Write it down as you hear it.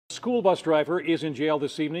School bus driver is in jail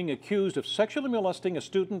this evening, accused of sexually molesting a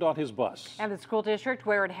student on his bus. And the school district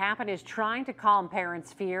where it happened is trying to calm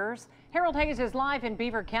parents' fears. Harold Hayes is live in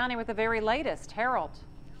Beaver County with the very latest. Harold.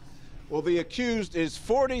 Well, the accused is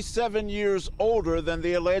 47 years older than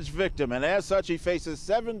the alleged victim, and as such, he faces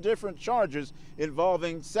 7 different charges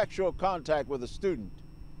involving sexual contact with a student.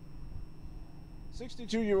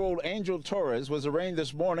 62-year-old Angel Torres was arraigned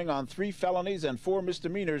this morning on 3 felonies and 4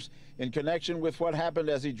 misdemeanors in connection with what happened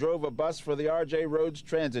as he drove a bus for the R.J. Rhodes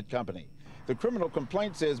Transit Company. The criminal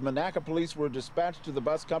complaint says Monaca police were dispatched to the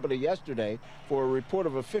bus company yesterday for a report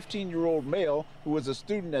of a 15-year-old male who was a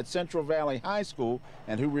student at Central Valley High School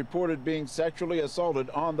and who reported being sexually assaulted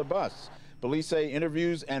on the bus. Police say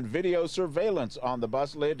interviews and video surveillance on the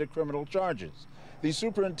bus led to criminal charges. The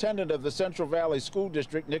superintendent of the Central Valley School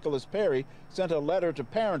District, Nicholas Perry, sent a letter to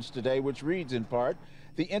parents today which reads in part,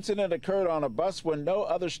 "The incident occurred on a bus when no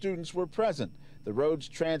other students were present. The Rhodes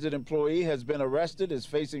Transit employee has been arrested, is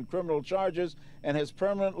facing criminal charges, and has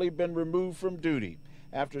permanently been removed from duty."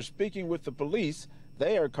 After speaking with the police,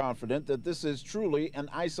 they are confident that this is truly an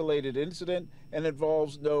isolated incident and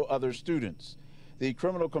involves no other students. The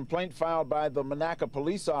criminal complaint filed by the Monaca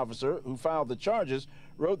police officer who filed the charges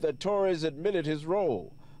wrote that Torres admitted his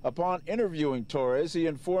role. Upon interviewing Torres, he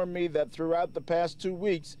informed me that throughout the past 2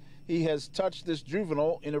 weeks, he has touched this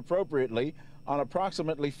juvenile inappropriately on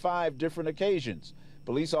approximately 5 different occasions.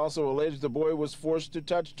 Police also alleged the boy was forced to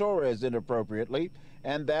touch Torres inappropriately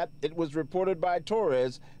and that it was reported by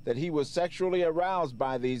Torres that he was sexually aroused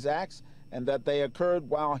by these acts and that they occurred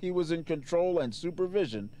while he was in control and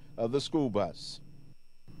supervision of the school bus.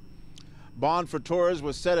 Bond for Torres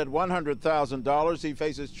was set at $100,000. He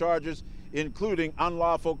faces charges including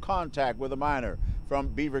unlawful contact with a minor. From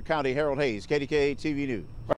Beaver County, Harold Hayes, KDKA TV News.